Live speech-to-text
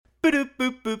Boop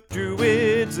boop boop.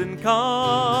 Druids and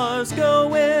cars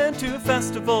go into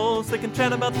festivals. They can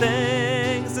chat about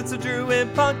things. It's a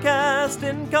Druid podcast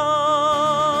in cars.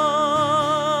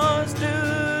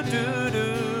 Do do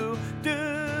do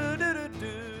do do do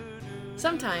do.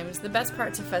 Sometimes the best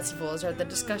parts of festivals are the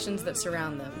discussions that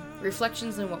surround them,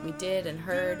 reflections on what we did and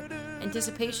heard,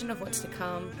 anticipation of what's to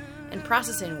come, and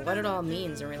processing what it all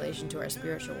means in relation to our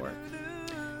spiritual work.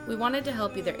 We wanted to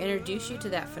help either introduce you to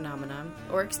that phenomenon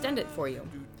or extend it for you.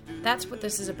 That's what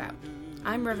this is about.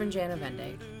 I'm Reverend Jana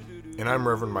Vende. And I'm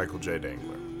Reverend Michael J.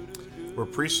 Dangler. We're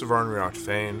priests of Arnriach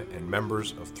Fane and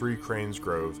members of Three Cranes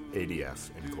Grove ADF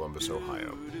in Columbus,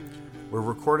 Ohio. We're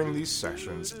recording these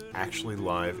sessions actually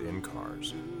live in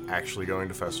cars, actually going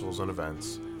to festivals and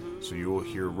events, so you will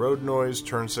hear road noise,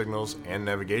 turn signals, and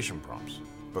navigation prompts.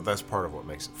 But that's part of what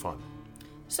makes it fun.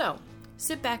 So,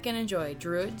 sit back and enjoy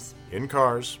Druids In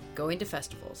cars. going to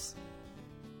festivals.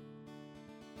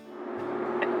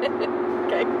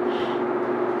 Okay.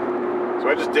 So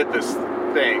I just did this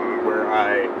thing where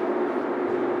I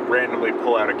randomly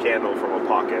pull out a candle from a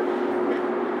pocket,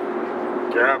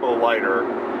 grab a lighter,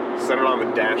 set it on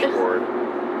the dashboard,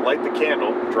 light the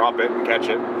candle, drop it and catch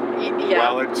it Yeah.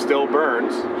 while it still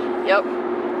burns, Yep.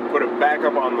 put it back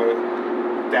up on the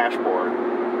dashboard,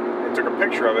 and took a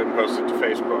picture of it and posted to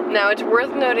Facebook. Now, it's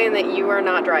worth noting that you are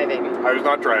not driving. I was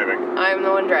not driving. I'm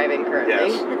the one driving currently.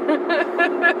 Yes.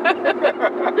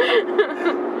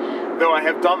 Though I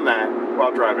have done that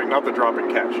while driving, not the drop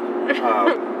and catch.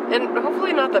 And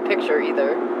hopefully not the picture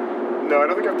either. No, I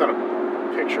don't think I've done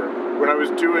a picture. When I was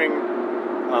doing...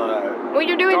 When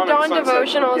you're doing Dawn dawn and sunset,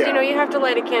 devotionals, yeah. you know, you have to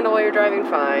light a candle while you're driving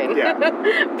fine. Yeah.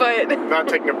 But not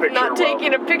taking a picture not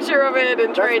taking a picture of it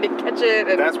and trying to catch it.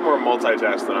 And That's more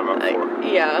multitask than I'm up for.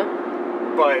 yeah.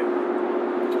 But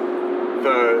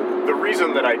the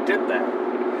reason that I did that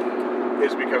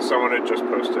is because someone had just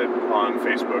posted on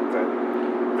Facebook that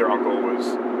their uncle was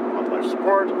on life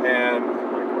support, and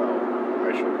I'm like, well,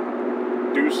 I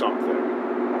should do something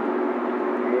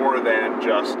more than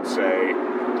just say,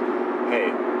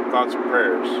 hey, thoughts and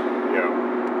prayers, you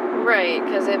know. Right,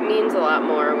 because it means a lot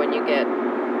more when you get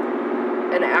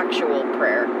an actual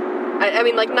prayer. I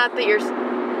mean, like, not that you're...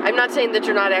 I'm not saying that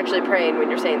you're not actually praying when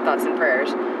you're saying thoughts and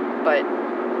prayers, but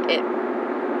it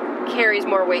carries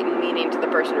more weight and meaning to the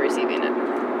person receiving it.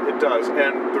 It does,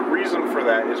 and the reason for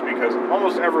that is because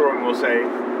almost everyone will say,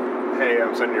 hey,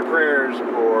 I'm sending your prayers,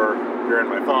 or you're in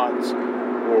my thoughts,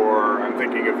 or I'm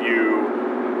thinking of you,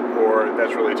 or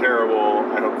that's really terrible,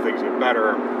 I hope things get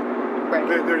better. Right.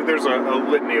 There's a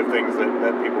litany of things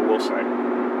that people will say.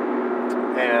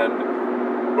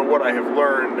 But what I have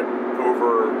learned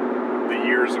over the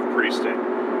years of priesting,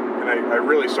 and I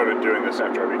really started doing this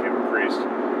after I became a priest,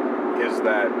 is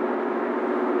that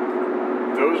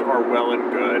those are well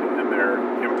and good, and they're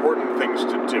important things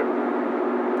to do.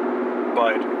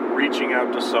 But reaching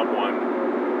out to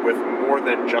someone with more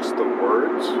than just the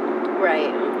words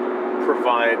Right.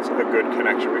 provides a good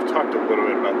connection. We've talked a little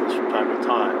bit about this from time to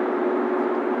time,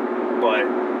 but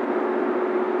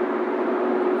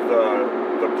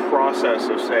the process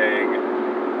of saying,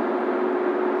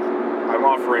 I'm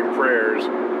offering prayers,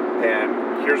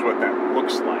 and here's what that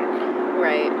looks like,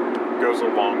 Right. goes a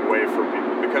long way for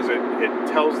people, because it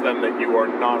tells them that you are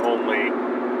not only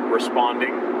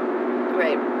responding,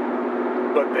 Right.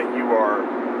 but that you are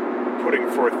putting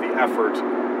forth the effort,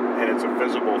 and it's a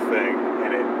visible thing,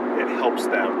 and it helps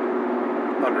them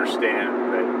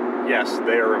understand that, yes,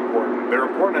 they are important. They're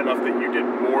important enough that you did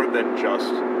more than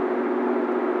just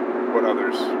what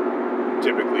others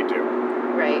typically do.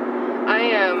 Right.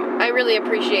 I really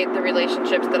appreciate the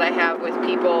relationships that I have with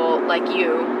people like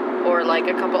you, or like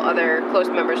a couple other close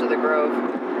members of the Grove,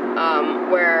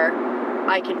 where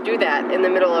I can do that in the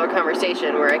middle of a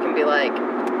conversation, where I can be like,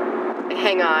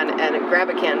 hang on, and grab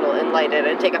a candle and light it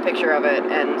and take a picture of it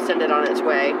and send it on its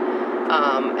way,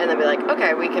 and then be like,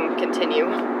 okay, we can continue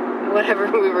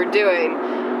whatever we were doing,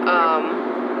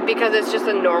 because it's just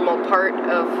a normal part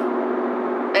of,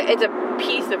 it's a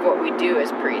piece of what we do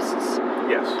as priests.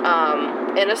 Yes.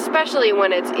 And especially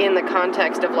when it's in the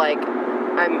context of, like,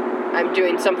 I'm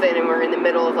doing something and we're in the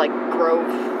middle of, like,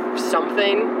 Grove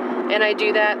something, and I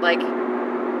do that, like,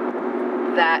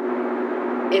 that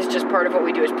is just part of what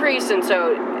we do as priests, and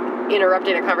so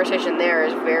interrupting a conversation there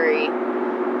is very,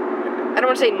 I don't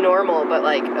want to say normal, but,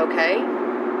 like, okay.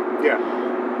 Yeah.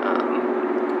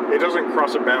 It doesn't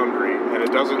cross a boundary, and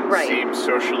it doesn't Right. seem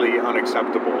socially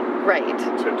unacceptable Right.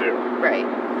 to do. Right.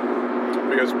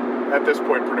 Because at this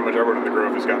point, pretty much everyone in the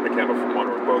Grove has gotten a candle from one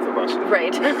or both of us.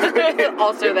 Right.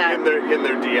 Also in, that. in their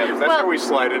DMs. That's Well- how we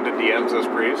slide into DMs as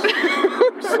priests.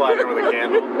 We slide in with a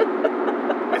candle.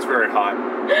 It's very hot.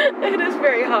 It is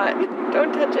very hot.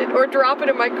 Don't touch it or drop it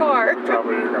in my car. Drop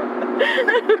it in your car.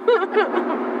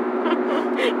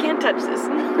 Can't touch this.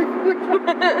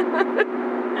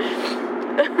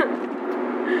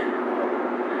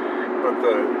 But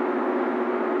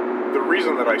the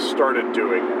reason that I started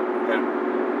doing it, and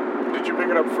did you pick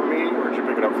it up from me or did you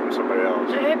pick it up from somebody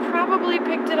else? I probably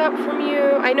picked it up from you.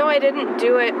 I know I didn't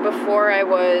do it before I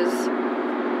was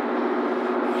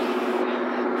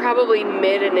probably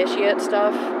mid-initiate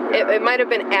stuff. Yeah. It might have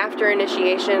been after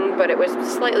initiation, but it was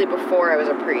slightly before I was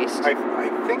a priest. I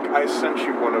think I sent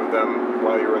you one of them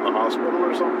while you were in the hospital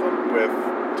or something with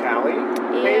Tally,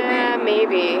 Yeah,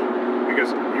 maybe.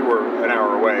 Because you were an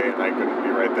hour away and I couldn't be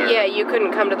right there. Yeah, you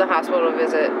couldn't come to the hospital to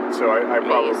visit. So I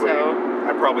so-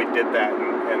 probably did that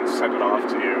and sent it off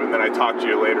to you, and then I talked to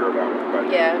you later about it.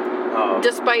 But Yeah.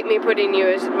 Despite me putting you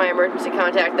as my emergency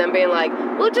contact, them being like,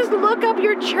 well, just look up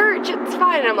your church, it's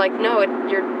fine. And I'm like, no,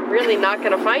 you're really not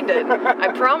going to find it. I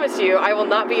promise you, I will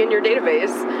not be in your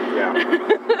database. Yeah.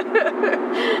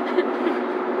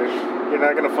 You're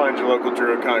not going to find your local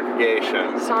Druid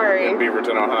congregation. Sorry. In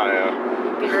Beaverton, Ohio.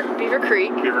 Beaver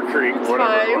Creek. Beaver Creek, It's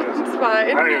whatever fine. it was. It's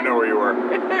fine. I don't even know where you were.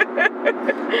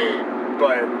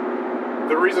 But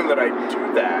the reason that I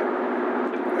do that,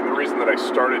 and the reason that I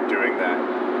started doing that,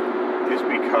 is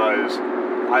because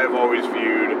I have always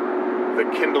viewed the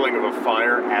kindling of a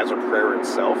fire as a prayer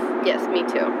itself. Yes, me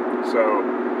too. So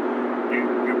you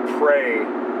pray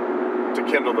to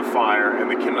kindle the fire, and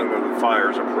the kindling of the fire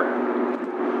is a prayer.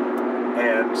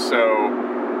 And so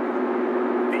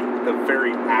the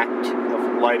very act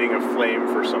of lighting a flame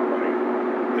for somebody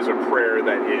is a prayer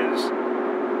that is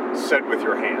said with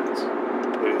your hands.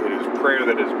 It is prayer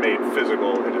that is made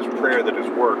physical. It is prayer that is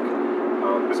work.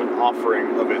 Is an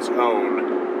offering of its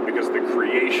own, because the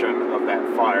creation of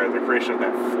that fire, the creation of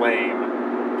that flame,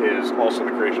 is also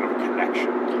the creation of a connection.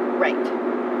 Right.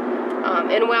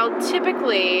 And while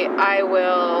typically I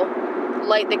will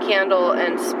light the candle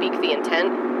and speak the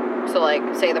intent, so like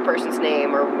say the person's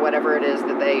name or whatever it is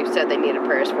that they said they needed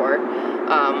prayers for,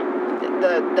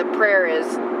 the prayer is,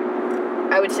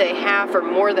 I would say, half or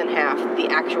more than half the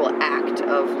actual act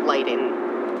of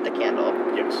lighting the candle.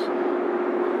 Yes.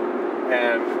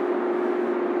 And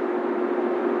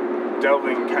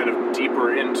delving kind of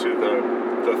deeper into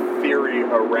the theory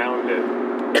around it,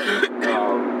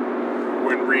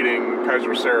 when reading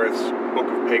Kaiser Sareth's Book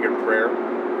of Pagan Prayer,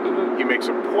 he makes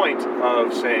a point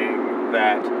of saying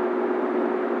that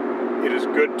it is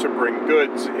good to bring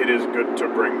goods, it is good to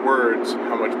bring words,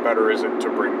 how much better is it to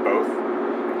bring both?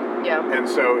 Yeah. And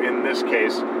so in this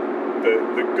case,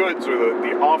 the goods or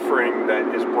the offering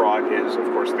that is brought is, of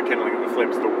course, the kindling of the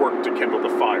flames, the work to kindle the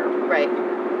fire. Right.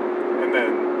 And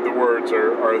then the words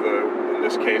are in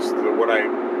this case, what I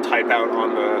type out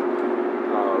on the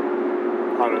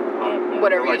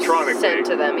whatever you electronically. send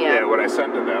to them, yeah. Yeah, what I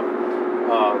send to them.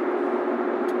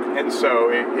 And so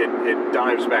it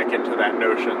dives back into that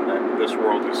notion that this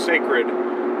world is sacred,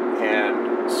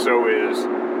 and so is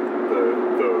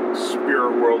the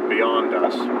spirit world beyond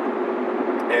us,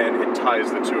 and it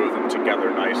ties the two of them together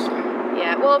nicely.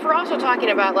 Yeah, well, if we're also talking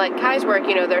about, like, Kai's work,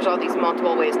 there's all these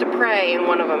multiple ways to pray, and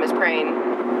one of them is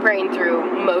praying through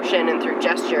motion and through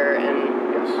gesture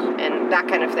and that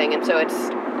kind of thing, and so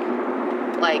it's,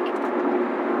 like,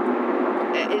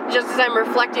 just as I'm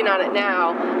reflecting on it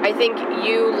now, I think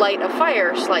you light a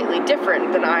fire slightly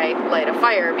different than I light a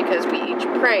fire, because we each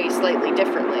pray slightly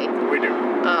differently. We do.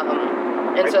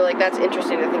 And so, like, that's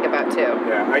interesting to think about, too.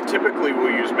 Yeah, I typically will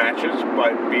use matches,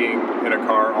 but being in a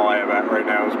car, all I have at right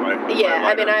now is my Yeah,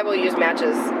 my I mean, I will use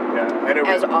matches and it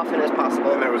as was, often as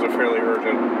possible. and that was a fairly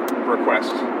urgent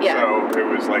request. Yeah. So it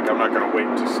was like, I'm not going to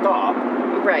wait to stop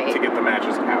Right. to get the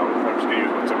matches out. I'm just going to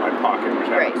use what's in my pocket, which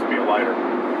happens to be a lighter.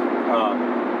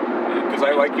 Because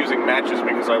I like using matches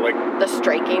because I like... The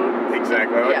striking.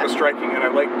 Exactly. I like Yeah. the striking, and I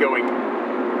like going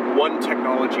one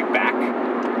technology back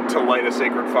to light a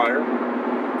sacred fire.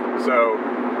 So,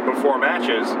 before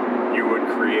matches, you would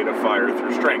create a fire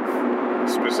through strength.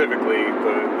 Specifically,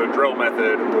 the drill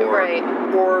method,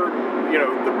 or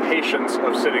the patience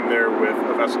of sitting there with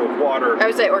a vessel of water. I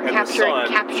would say, or and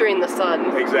capturing the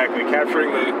sun. Exactly, capturing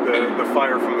the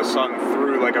fire from the sun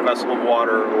through like a vessel of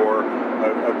water or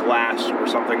a glass or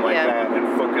something like that,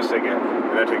 and focusing it.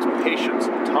 And that takes patience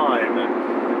and time,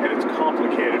 and it's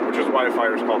complicated, which is why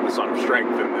fire is called the Sun of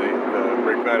Strength in the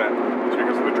Rig Veda, is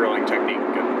because of the drilling technique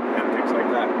and things like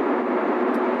that.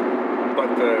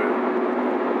 But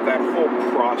that whole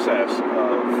process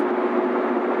of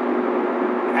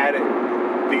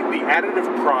the additive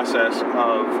process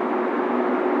of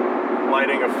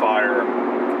lighting a fire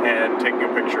and taking a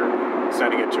picture,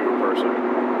 sending it to a person,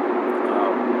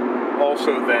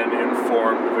 also then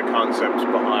informed the concepts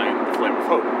behind the Flame of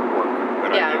Hope work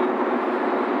that I do.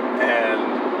 And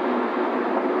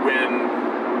when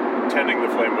tending the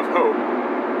Flame of Hope,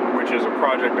 which is a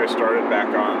project I started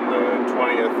back on the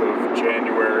 20th of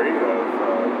January of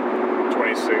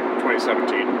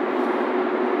 2017,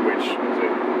 which is a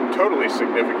totally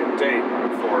significant date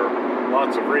for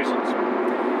lots of reasons.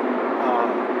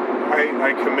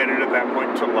 I committed at that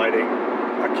point to lighting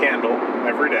a candle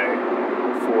every day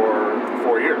for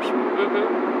 4 years.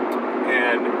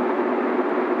 And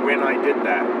when I did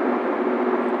that,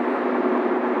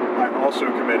 I also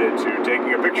committed to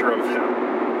taking a picture of them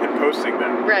and posting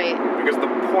them. Right. Because the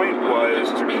point was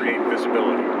to create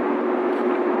visibility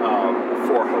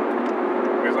for hope.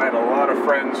 Because I had a lot of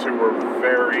friends who were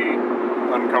very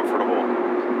uncomfortable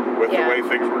with the way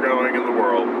things were going in the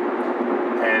world.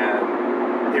 And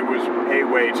it was a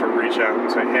way to reach out and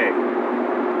say, hey,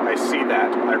 I see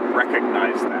that, I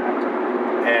recognize that,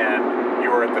 and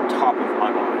you are at the top of my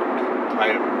mind. I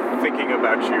am thinking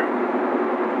about you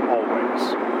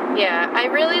always. Yeah, I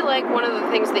really like one of the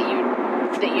things that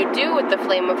you do with the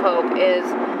Flame of Hope is,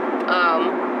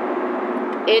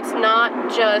 it's not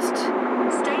just...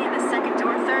 Stay in the second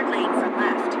or third lane from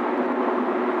left.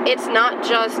 It's not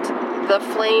just the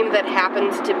flame that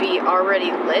happens to be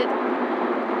already lit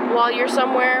while you're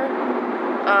somewhere.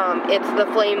 It's the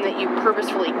flame that you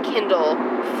purposefully kindle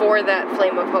for that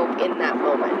Flame of Hope in that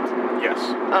moment. Yes.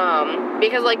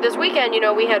 Because like this weekend,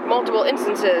 we had multiple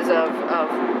instances of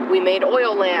we made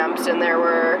oil lamps, and there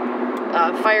were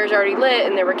fires already lit,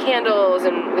 and there were candles,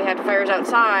 and we had fires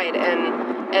outside,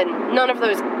 and none of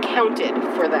those counted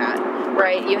for that,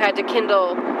 right? You had to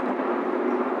kindle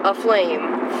a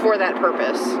flame for that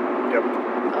purpose. Yep.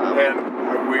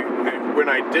 And when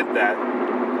I did that,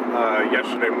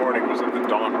 yesterday morning was at the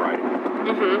dawn rite.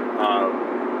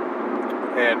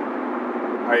 And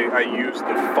I used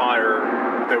the fire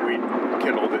that we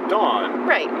kindled at dawn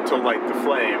to light the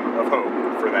flame of hope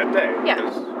for that day. Yeah.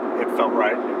 Because it felt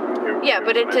right.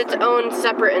 But it's its own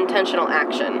separate intentional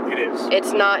action. It is.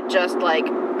 It's not just like...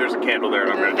 There's a candle there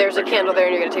and I'm going to There's a candle there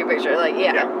and you're going to take a picture. Like,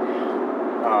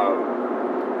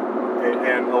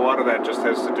 and a lot of that just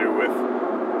has to do with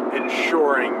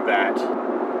ensuring that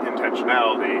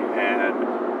intentionality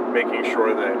and making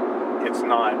sure that it's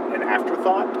not an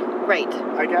afterthought. Right.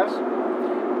 I guess.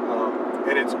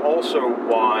 And it's also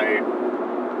why,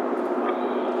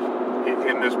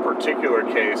 in this particular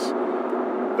case,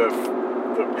 the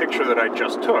picture that I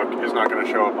just took is not going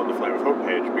to show up on the Flame of Hope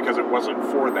page because it wasn't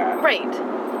for that. Right.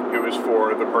 It was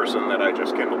for the person that I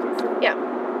just kindled it for. Yeah.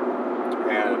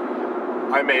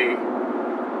 And I may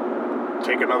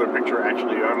take another picture,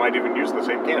 actually. I might even use the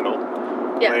same candle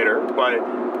later, but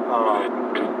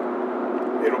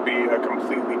it'll be a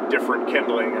completely different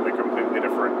kindling and a completely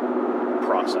different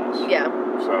process. Yeah.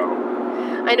 So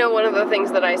I know one of the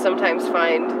things that I sometimes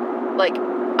find, like,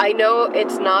 I know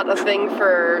it's not a thing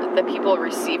for the people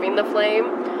receiving the flame,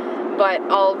 but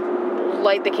I'll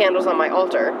light the candles on my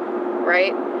altar,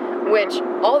 right? Which,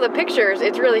 all the pictures,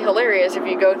 it's really hilarious if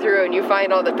you go through and you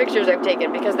find all the pictures I've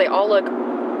taken because they all look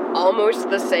almost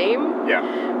the same. Yeah.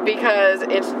 Because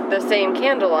it's the same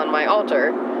candle on my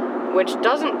altar, which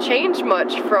doesn't change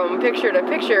much from picture to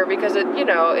picture because,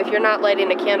 if you're not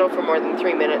lighting a candle for more than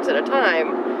 3 minutes at a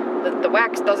time, the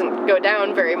wax doesn't go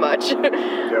down very much.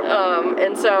 Yep.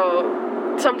 And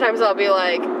so sometimes I'll be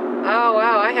like, oh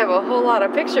wow, I have a whole lot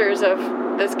of pictures of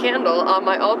this candle on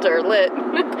my altar lit.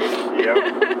 Yep.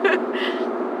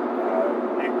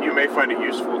 You may find it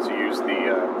useful to use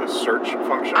the search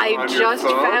function on your phone. I just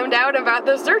found out about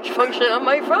the search function on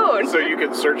my phone. So you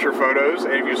can search your photos,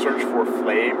 and if you search for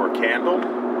flame or candle,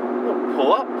 it'll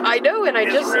pull up. I know, and I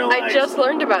just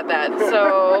learned about that.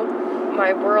 So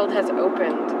my world has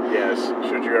opened. Yes,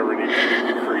 should you ever need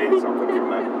to create something from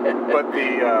that. But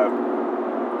the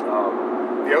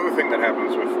other thing that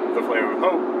happens with the Flame of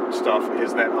Hope stuff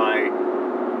is that I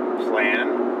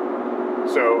plan.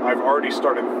 So I've already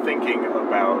started thinking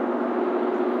about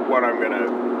what I'm going to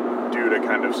do to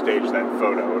kind of stage that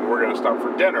photo. And we're going to stop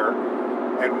for dinner.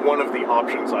 And one of the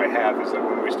options I have is that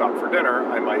when we stop for dinner,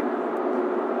 I might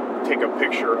take a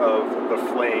picture of the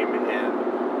flame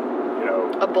in,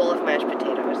 a bowl of mashed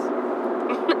potatoes.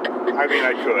 I mean,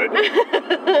 I could.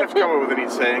 I've come up with a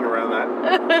neat saying around that.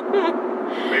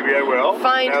 Maybe I will.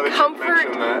 Find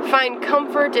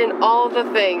comfort in all the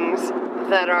things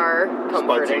that are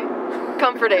comforting.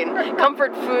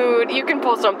 Comfort food. You can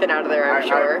pull something out of there, I'm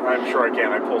sure. I'm sure I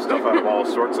can. I pull stuff out of all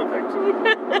sorts of things.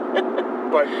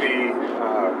 But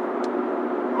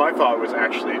my thought was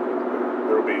actually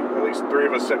there will be at least 3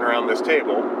 of us sitting around this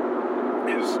table,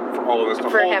 is for all of us to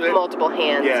For hold have it. multiple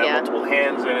hands, yeah. Multiple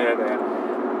hands in it, and I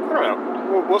don't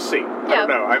know. We'll see. I Yeah. don't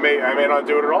know. I may not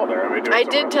do it at all there. I may do it I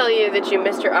somewhere did tell you that you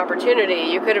missed your opportunity.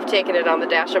 You could have taken it on the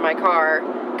dash of my car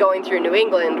going through New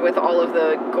England with all of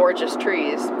the gorgeous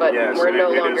trees, but Yes, we're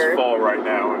no it longer is fall right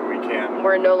now, and we can't.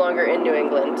 we're no longer in New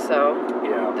England, so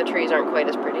Yeah. the trees aren't quite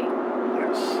as pretty.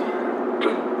 Yes.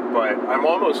 But I'm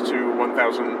almost to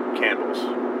 1,000 candles.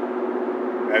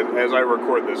 As I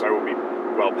record this, I will be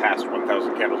well past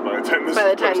 1,000 candles by the time this By is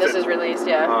the time this posted. is released,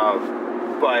 yeah.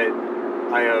 But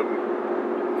I am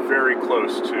very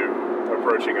close to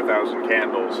approaching 1,000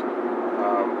 candles.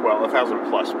 1,000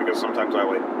 plus, because sometimes I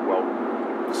light,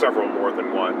 several more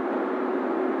than one.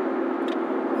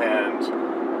 And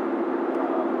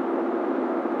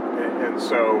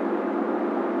so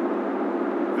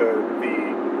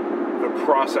the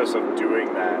process of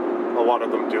doing that, a lot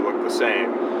of them do look the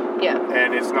same. Yeah.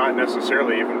 And it's not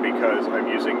necessarily even because I'm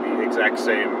using the exact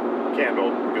same candle,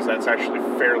 because that's actually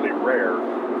fairly rare,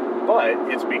 but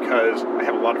it's because I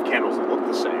have a lot of candles that look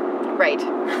the same. Right.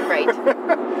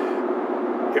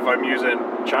 If I'm using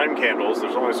chime candles,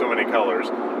 there's only so many colors.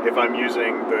 If I'm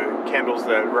using the candles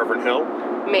that Reverend Hill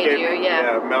Made you,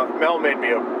 yeah. Mel made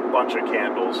me a bunch of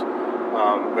candles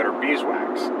that are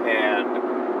beeswax,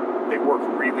 and they work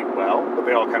really well, but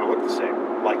they all kind of look the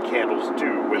same, like candles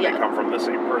do when Yeah. they come from the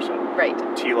same person. Right.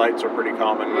 Tea lights are pretty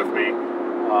common with me.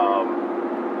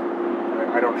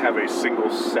 I don't have a single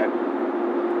set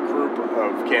group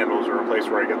of candles or a place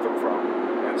where I get them from,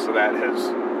 and so that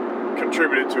has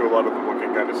contributed to a lot of them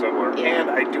looking kind of similar. Yeah. And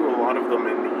I do a lot of them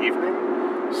in the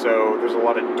evening, so there's a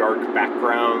lot of dark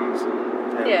backgrounds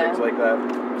and Yeah. things like that.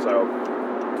 So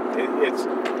it's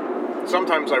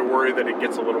sometimes I worry that it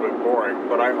gets a little bit boring,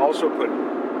 but I also put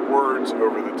words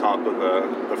over the top of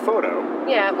the photo.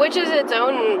 Yeah, which is its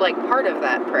own, part of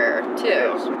that prayer, too.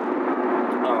 Yes.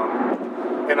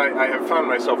 And I have found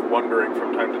myself wondering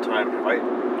from time to time, have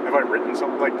I written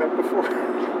something like that before?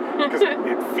 Because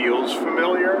it feels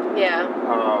familiar, Yeah.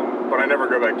 but I never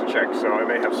go back to check, so I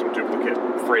may have some duplicate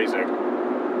phrasing,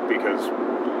 because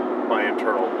my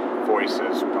internal voice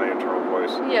is my internal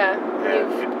voice. Yeah.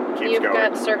 And it keeps You've going.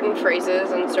 got certain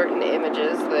phrases and certain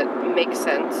images that make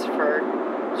sense for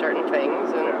certain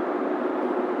things, and Yeah.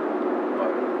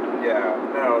 But,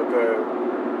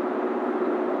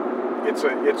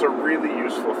 it's a really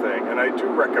useful thing, and I do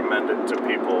recommend it to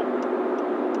people.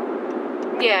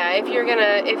 yeah, if you're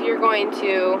going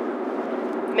to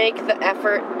make the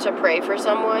effort to pray for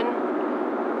someone,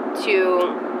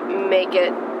 to make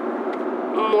it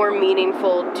more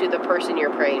meaningful to the person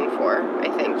you're praying for, I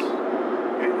think.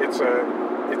 It's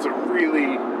a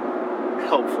really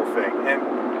helpful thing, and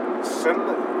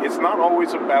it's not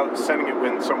always about sending it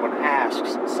when someone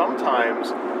asks.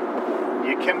 Sometimes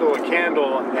you kindle a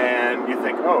candle and you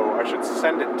think, oh, I should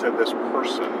send it to this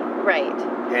person. Right.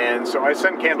 And so I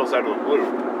send candles out of the blue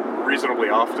reasonably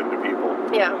often to people.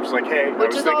 Yeah. Just like, hey, I Which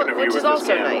was is thinking of you which with is this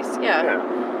also candle. nice. Yeah.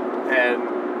 And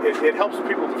it helps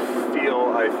people to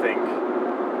feel, I think,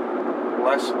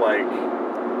 less like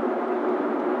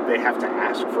they have to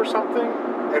ask for something,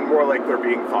 and more like they're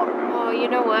being thought about. Oh, you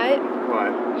know what?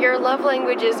 What? Your love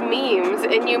language is memes,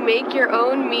 and you make your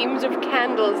own memes of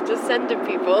candles to send to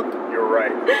people. You're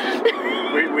right.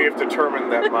 we have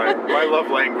determined that my love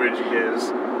language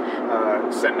is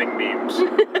sending memes.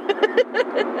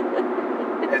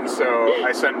 And so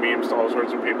I send memes to all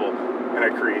sorts of people, and I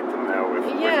create them now with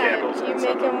candles. You and make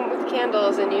send them with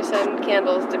candles, and you send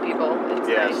candles to people. It's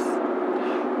Yes.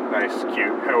 Nice,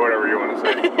 cute, whatever you want to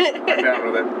say. I'm down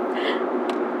with it.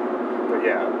 But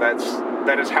yeah,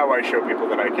 that is how I show people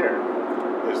that I care.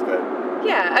 Is that nice.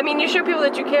 Yeah, I mean, you show people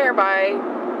that you care by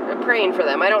praying for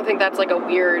them. I don't think that's like a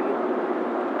weird.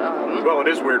 well, it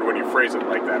is weird when you phrase it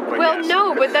like that. But Well, yes.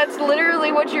 no, but that's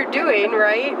literally what you're doing,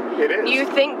 right? It is. You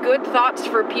think good thoughts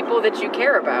for people that you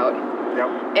care about.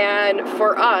 Yep. And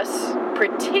for us,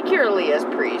 particularly as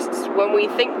priests, when we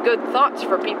think good thoughts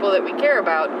for people that we care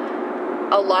about,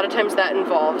 a lot of times that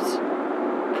involves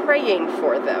praying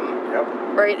for them, Yep.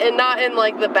 right? And not in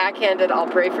like the backhanded "I'll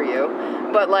pray for you,"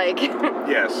 but like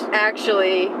Yes.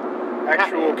 actually,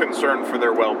 Actual concern for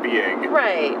their well-being.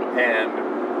 right? And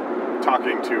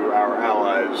talking to our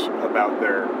allies about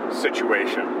their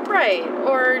situation. Right.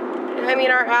 Or, I mean,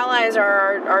 our allies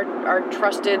are our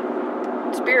trusted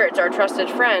spirits, our trusted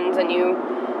friends, and you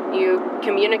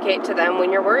communicate to them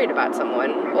when you're worried about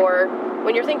someone or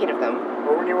when you're thinking of them.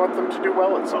 Or when you want them to do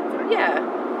well at something. Yeah.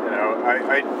 You know,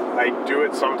 I do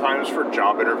it sometimes for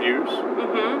job interviews.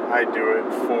 Mm-hmm. I do it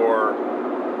for,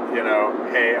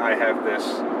 hey, I have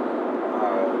this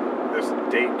this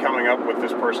date coming up with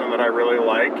this person that I really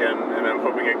like, and I'm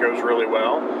hoping it goes really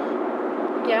well.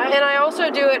 Yeah, and I also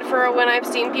do it for when I've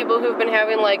seen people who've been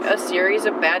having, like, a series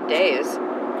of bad days.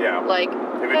 Yeah. Like,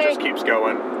 if it hey, just keeps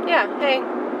going. yeah, hey,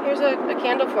 here's a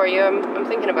candle for you. I'm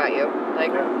thinking about you.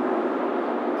 Like,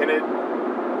 Yeah. And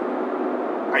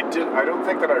I don't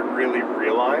think that I really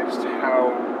realized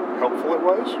how helpful it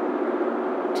was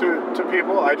to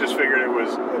people. I just figured it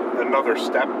was another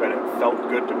step, and it felt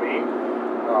good to me.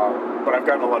 But I've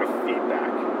gotten a lot of feedback.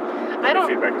 And the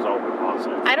feedback has all been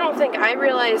positive. I don't think I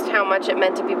realized how much it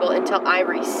meant to people until I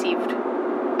received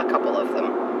a couple of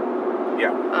them.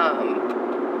 Yeah.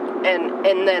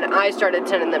 And then I started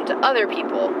sending them to other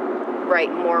people,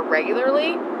 right, more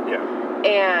regularly. Yeah.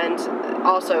 And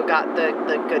also got the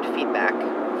good feedback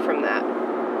from that.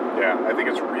 Yeah, I think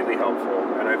it's really helpful,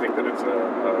 and I think that it's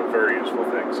a very useful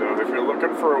thing. So if you're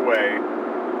looking for a way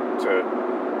to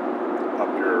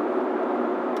up your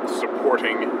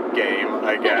supporting game,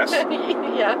 I guess.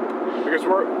 Yeah. Because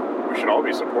we should all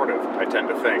be supportive, I tend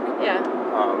to think. Yeah.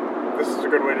 This is a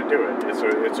good way to do it.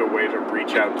 It's a way to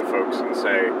reach out to folks and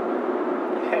say,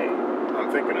 hey,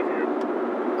 I'm thinking of you.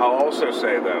 I'll also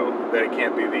say, though, that it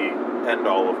can't be the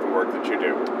end-all of the work that you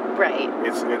do. Right.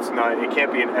 It's not. It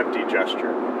can't be an empty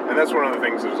gesture. And that's one of the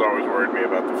things that has always worried me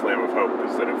about the Flame of Hope,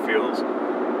 is that it feels,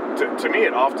 to me,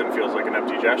 it often feels like an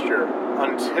empty gesture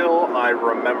until I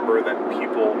remember that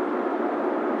people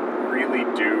really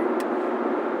do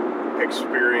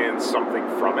experience something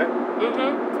from it.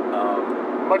 Mm-hmm.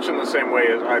 Much in the same way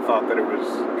as I thought that it was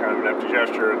kind of an empty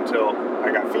gesture until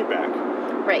I got feedback.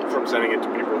 Right. From sending it to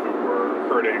people who were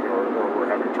hurting or were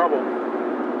having trouble.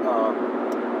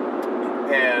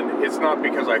 And it's not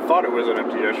because I thought it was an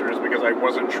empty gesture, it's because I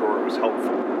wasn't sure it was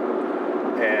helpful.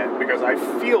 And because I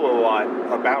feel a lot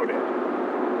about it,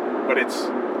 but it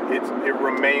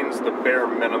remains the bare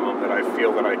minimum that I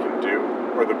feel that I can do,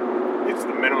 or it's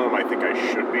the minimum I think I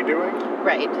should be doing.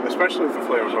 Right. Especially with the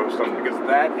Flame of Hope stuff, because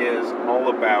that is all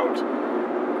about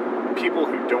people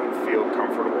who don't feel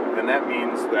comfortable. And that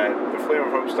means that the Flame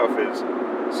of Hope stuff is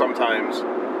sometimes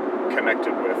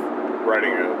connected with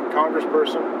writing a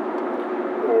congressperson,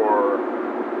 or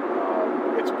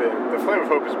the Flame of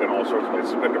Hope has been all sorts of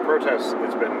places. It's been to protests,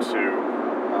 it's been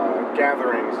to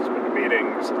gatherings, it's been to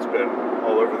meetings, it's been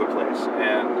all over the place.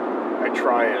 And I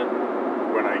try and,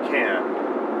 when I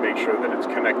can, make sure that it's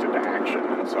connected to action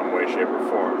in some way, shape, or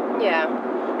form. Yeah.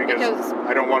 Because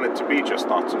I don't want it to be just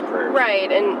thoughts and prayers.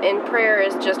 Right, and prayer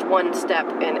is just one step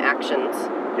in actions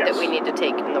that we need to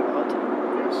take in the world.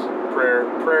 Yes. Prayer,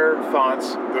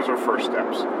 thoughts, those are first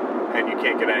steps. And you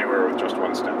can't get anywhere with just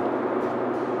one step.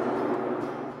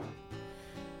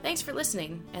 Thanks for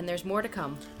listening, and there's more to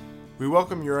come. We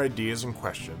welcome your ideas and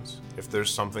questions. If there's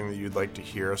something that you'd like to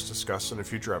hear us discuss in a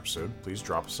future episode, please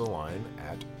drop us a line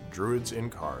at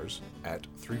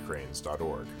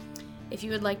druidsincars@threecranes.org. If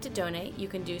you would like to donate, you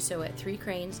can do so at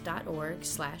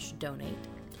threecranes.org/donate.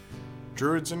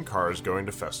 Druids in Cars Going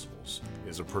to Festivals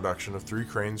is a production of Three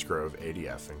Cranes Grove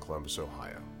ADF in Columbus,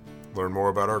 Ohio. Learn more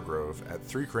about our grove at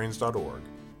threecranes.org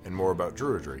and more about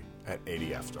Druidry at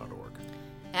adf.org.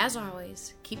 As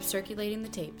always, keep circulating the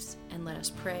tapes and let us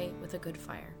pray with a good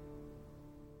fire.